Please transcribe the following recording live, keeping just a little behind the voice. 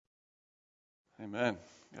Amen.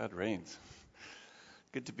 God reigns.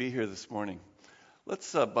 Good to be here this morning.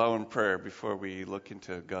 Let's bow in prayer before we look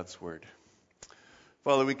into God's Word.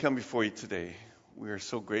 Father, we come before you today. We are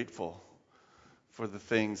so grateful for the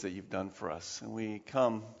things that you've done for us. And we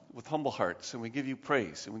come with humble hearts, and we give you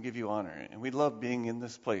praise, and we give you honor. And we love being in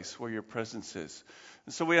this place where your presence is.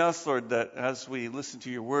 And so we ask, Lord, that as we listen to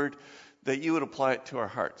your Word, that you would apply it to our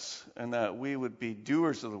hearts, and that we would be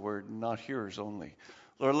doers of the Word, and not hearers only.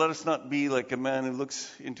 Lord, let us not be like a man who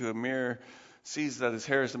looks into a mirror, sees that his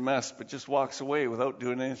hair is a mess, but just walks away without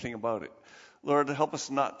doing anything about it. Lord, help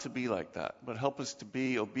us not to be like that, but help us to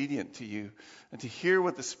be obedient to you and to hear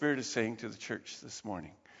what the Spirit is saying to the church this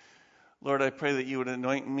morning. Lord, I pray that you would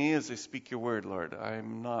anoint me as I speak your word, Lord. I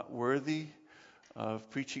am not worthy of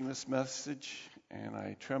preaching this message, and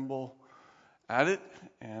I tremble at it,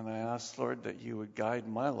 and I ask, Lord, that you would guide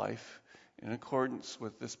my life in accordance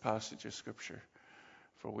with this passage of Scripture.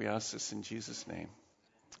 For we ask this in Jesus' name.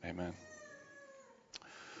 Amen.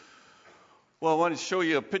 Well, I want to show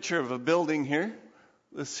you a picture of a building here.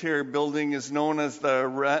 This here building is known as the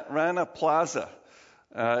Rana Plaza.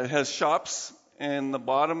 It has shops in the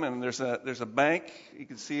bottom, and there's a bank you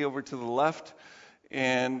can see over to the left,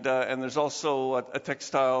 and there's also a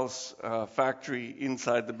textiles factory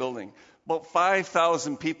inside the building. About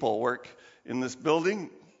 5,000 people work in this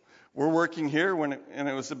building. We're working here and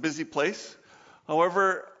it was a busy place.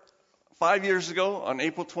 However, 5 years ago, on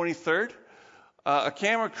April 23rd, a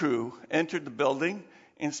camera crew entered the building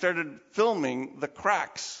and started filming the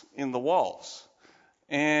cracks in the walls.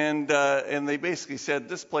 And they basically said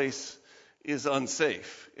this place is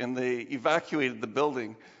unsafe. And they evacuated the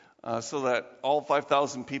building so that all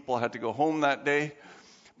 5,000 people had to go home that day.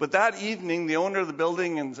 But that evening, the owner of the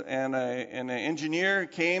building and an engineer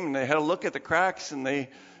came and they had a look at the cracks, and they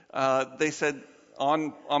said,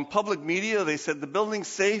 on public media, they said the building's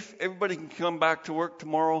safe, everybody can come back to work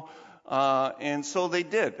tomorrow. And so they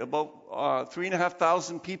did. About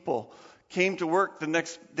 3,500 people came to work the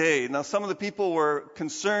next day. Now, some of the people were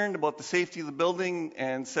concerned about the safety of the building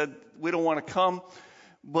and said, we don't want to come.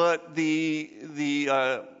 But the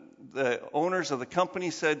owners of the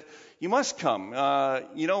company said, you must come.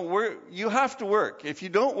 You have to work. If you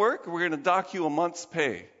don't work, we're going to dock you a month's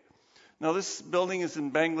pay. Now, this building is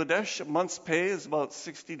in Bangladesh. A month's pay is about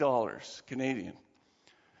 $60 Canadian.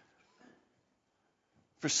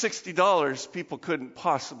 For $60, people couldn't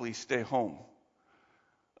possibly stay home.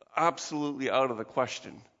 Absolutely out of the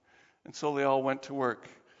question. And so they all went to work.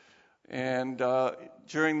 And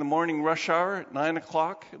during the morning rush hour at 9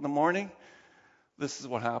 o'clock in the morning, this is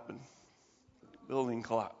what happened. The building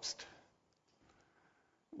collapsed.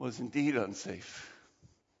 It was indeed unsafe.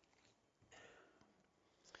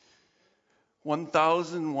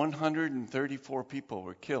 1,134 people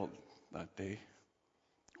were killed that day,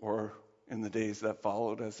 or in the days that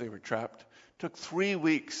followed as they were trapped. It took 3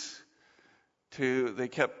 weeks they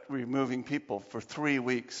kept removing people for 3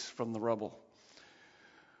 weeks from the rubble.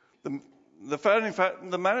 The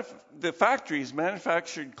factories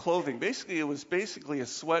manufactured clothing. Basically, it was a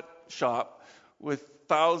sweatshop with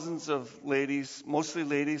thousands of ladies, mostly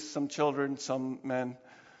ladies, some children, some men,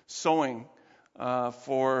 sewing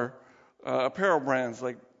for apparel brands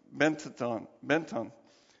like Benton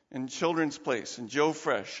and Children's Place and Joe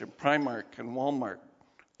Fresh and Primark and Walmart,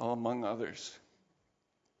 all among others.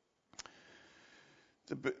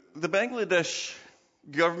 The Bangladesh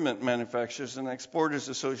Government Manufacturers and Exporters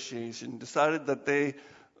Association decided that they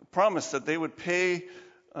promised that they would pay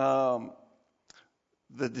the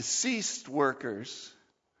deceased workers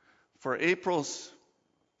for April's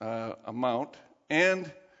amount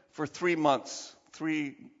and for 3 months,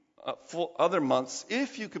 other months,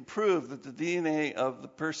 if you could prove that the DNA of the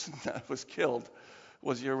person that was killed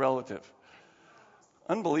was your relative.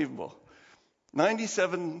 Unbelievable.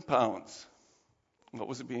 97 pounds. What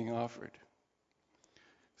was it being offered?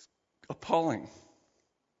 Appalling.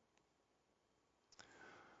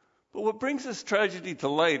 But what brings this tragedy to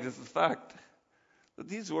light is the fact that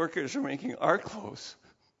these workers are making our clothes.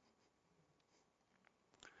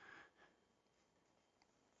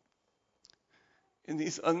 In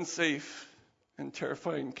these unsafe and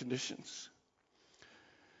terrifying conditions.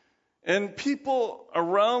 And people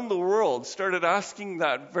around the world started asking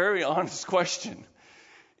that very honest question.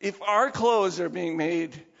 If our clothes are being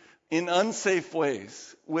made in unsafe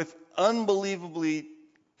ways, with unbelievably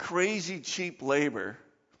crazy cheap labor,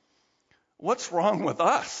 what's wrong with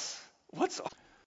us?